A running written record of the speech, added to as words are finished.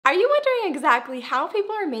Are you wondering exactly how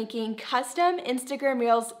people are making custom Instagram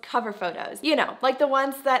Reels cover photos? You know, like the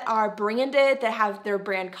ones that are branded, that have their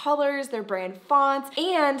brand colors, their brand fonts,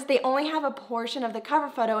 and they only have a portion of the cover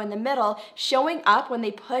photo in the middle showing up when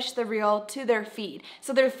they push the reel to their feed.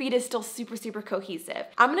 So their feed is still super cohesive.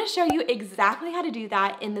 I'm gonna show you exactly how to do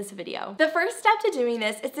that in this video. The first step to doing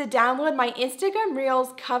this is to download my Instagram Reels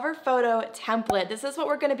cover photo template. This is what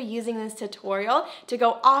we're gonna be using in this tutorial to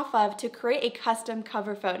go off of to create a custom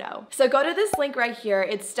cover photo. So go to this link right here.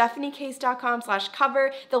 It's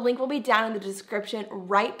stephaniekase.com/cover. The link will be down in the description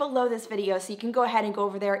right below this video, so you can go ahead and go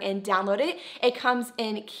over there and download it. It comes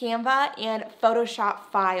in Canva and Photoshop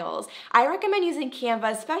files. I recommend using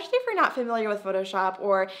Canva, especially if you're not familiar with Photoshop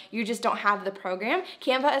or you just don't have the program.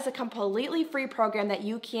 Canva is a completely free program that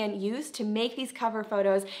you can use to make these cover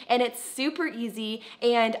photos, and it's super easy,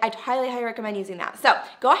 and I highly recommend using that. So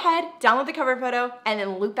go ahead, download the cover photo, and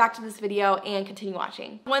then loop back to this video and continue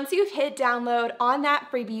watching. Once you've hit download on that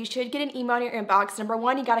freebie, you should get an email in your inbox. Number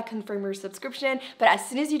one, you gotta confirm your subscription, but as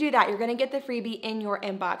soon as you do that, you're gonna get the freebie in your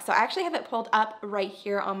inbox. So I actually have it pulled up right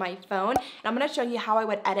here on my phone, and I'm gonna show you how I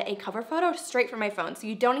would edit a cover photo straight from my phone. So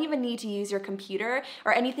you don't even need to use your computer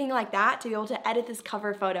or anything like that to be able to edit this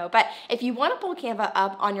cover photo. But if you wanna pull Canva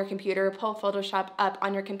up on your computer, pull Photoshop up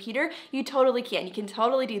on your computer, you totally can. You can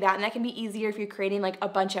totally do that, and that can be easier if you're creating like a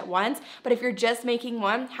bunch at once. But if you're just making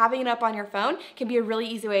one, having it up on your phone can be a really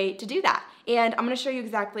easy way to do that. And I'm gonna show you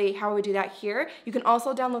exactly how I would do that here. You can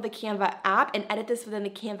also download the Canva app and edit this within the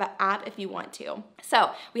Canva app if you want to.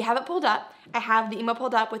 So we have it pulled up. I have the email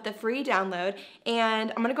pulled up with the free download,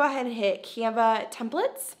 and I'm gonna go ahead and hit Canva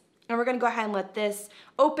templates. And we're gonna go ahead and let this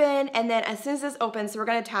open, and then as soon as this opens, so we're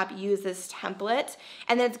gonna tap use this template,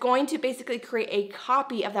 and then it's going to basically create a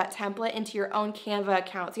copy of that template into your own Canva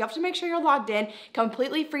account. So you have to make sure you're logged in,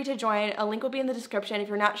 completely free to join. A link will be in the description if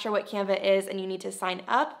you're not sure what Canva is and you need to sign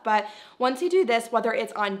up. But once you do this, whether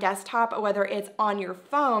it's on desktop or whether it's on your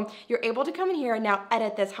phone, you're able to come in here and now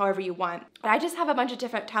edit this however you want. And I just have a bunch of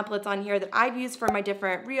different templates on here that I've used for my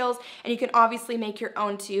different reels, and you can obviously make your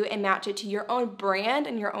own too and match it to your own brand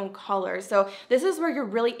and your own color. So this is where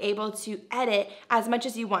you're really able to edit as much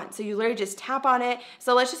as you want. So you literally just tap on it.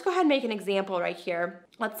 So let's just go ahead and make an example right here.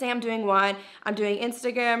 Let's say I'm doing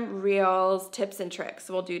Instagram Reels tips and tricks.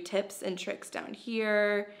 So we'll do tips and tricks down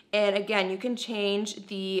here. And again, you can change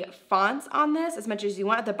the fonts on this as much as you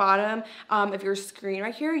want. At the bottom of your screen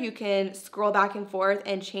right here, you can scroll back and forth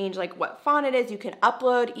and change like what font it is. You can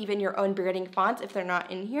upload even your own branding fonts if they're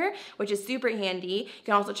not in here, which is super handy. You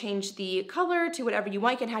can also change the color to whatever you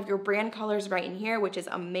want. You can have your brand colors right in here, which is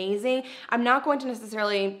amazing. I'm not going to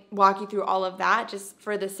necessarily walk you through all of that just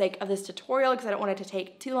for the sake of this tutorial because I don't want it to take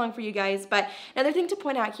too long for you guys. But another thing to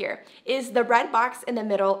point out here is the red box in the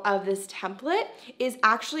middle of this template is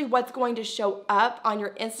actually what's going to show up on your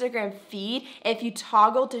Instagram feed if you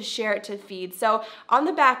toggle to share it to feed. So on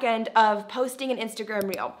the back end of posting an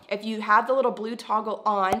Instagram reel, if you have the little blue toggle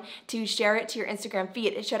on to share it to your Instagram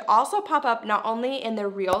feed, it should also pop up not only in the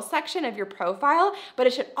reel section of your profile, but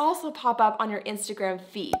it should also pop up on your Instagram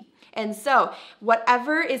feed. And so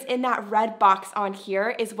whatever is in that red box on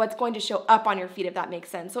here is what's going to show up on your feed, if that makes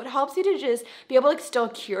sense. So it helps you to just be able to still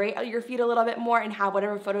curate your feed a little bit more and have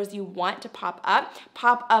whatever photos you want to pop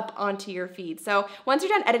up onto your feed. So once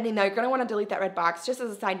you're done editing though, you're gonna wanna delete that red box just as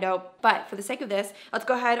a side note. But for the sake of this, let's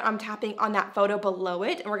go ahead, I'm tapping on that photo below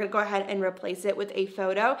it, and we're gonna go ahead and replace it with a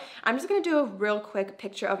photo. I'm just gonna do a real quick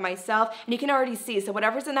picture of myself, and you can already see, so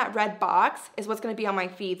whatever's in that red box is what's gonna be on my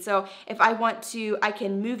feed. So if I want to, I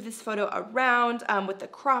can move this photo around with the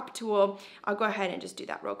crop tool. I'll go ahead and just do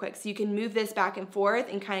that real quick. So you can move this back and forth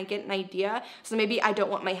and kind of get an idea. So maybe I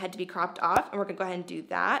don't want my head to be cropped off, and we're gonna go ahead and do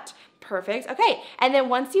that. Perfect. Okay, and then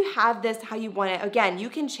once you have this how you want it, again, you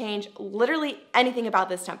can change literally anything about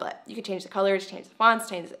this template. You can change the colors, change the fonts,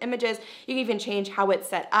 change the images. You can even change how it's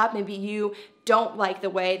set up. Maybe you don't like the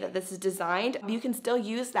way that this is designed, you can still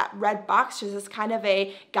use that red box just as kind of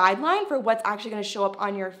a guideline for what's actually going to show up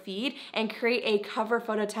on your feed and create a cover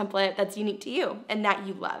photo template that's unique to you and that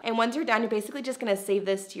you love. And once you're done, you're basically just going to save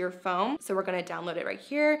this to your phone. So we're going to download it right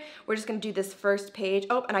here. We're just going to do this first page.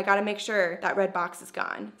 Oh, and I got to make sure that red box is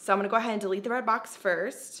gone. So I'm going to go ahead and delete the red box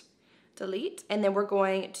first. Delete. And then we're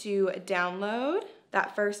going to download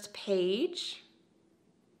that first page.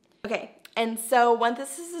 Okay, And so once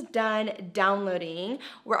this is done downloading,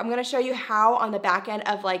 I'm gonna show you how on the back end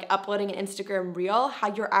of like uploading an Instagram reel,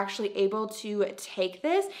 how you're actually able to take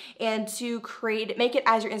this and to make it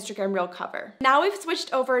as your Instagram reel cover. Now we've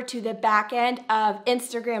switched over to the back end of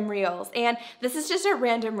Instagram reels, and this is just a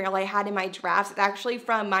random reel I had in my drafts. It's actually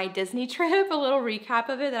from my Disney trip, a little recap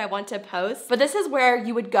of it that I want to post. But this is where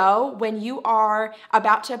you would go when you are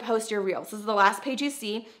about to post your reels. This is the last page you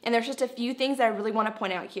see, and there's just a few things that I really want to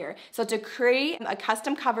point out here. So to create a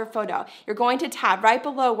custom cover photo, you're going to tab right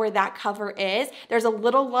below where that cover is. There's a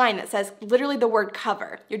little line that says literally the word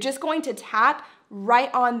cover. You're just going to tap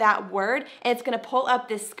right on that word, and it's gonna pull up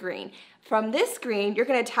this screen. From this screen, you're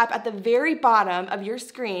gonna tap at the very bottom of your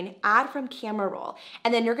screen, add from camera roll,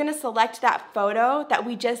 and then you're gonna select that photo that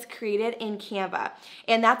we just created in Canva,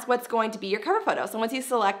 and that's what's going to be your cover photo. So once you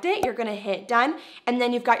select it, you're gonna hit done, and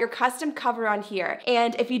then you've got your custom cover on here.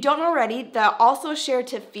 And if you don't know already, the also share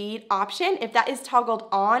to feed option, if that is toggled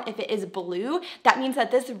on, if it is blue, that means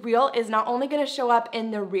that this reel is not only gonna show up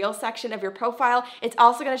in the reel section of your profile, it's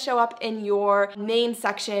also gonna show up in your main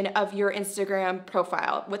section of your Instagram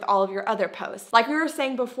profile with all of your other posts. Like we were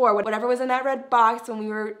saying before, whatever was in that red box when we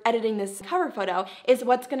were editing this cover photo is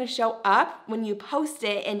what's gonna show up when you post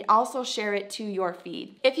it and also share it to your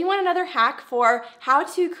feed. If you want another hack for how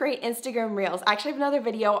to create Instagram reels, I actually have another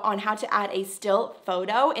video on how to add a still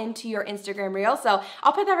photo into your Instagram reel. So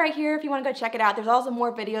I'll put that right here if you wanna go check it out. There's also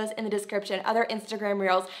more videos in the description, other Instagram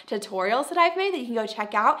reels tutorials that I've made that you can go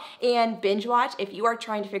check out and binge watch if you are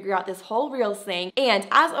trying to figure out this whole reels thing. And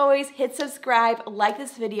as always, hit subscribe, like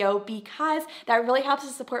this video, because that really helps to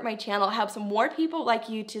support my channel, helps more people like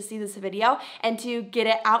you to see this video and to get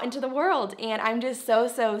it out into the world. And I'm just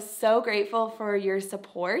so grateful for your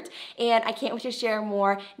support, and I can't wait to share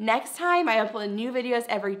more. Next time, I upload new videos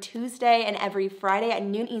every Tuesday and every Friday at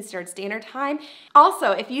noon Eastern Standard Time.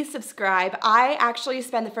 Also, if you subscribe, I actually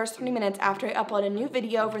spend the first 20 minutes after I upload a new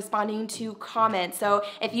video responding to comments. So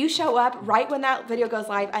if you show up right when that video goes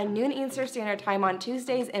live at noon Eastern Standard Time on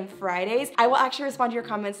Tuesdays and Fridays, I will actually respond to your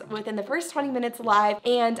comments within the first 20 minutes live,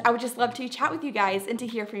 and I would just love to chat with you guys and to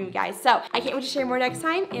hear from you guys. So I can't wait to share more next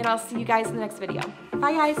time, and I'll see you guys in the next video.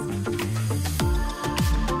 Bye guys.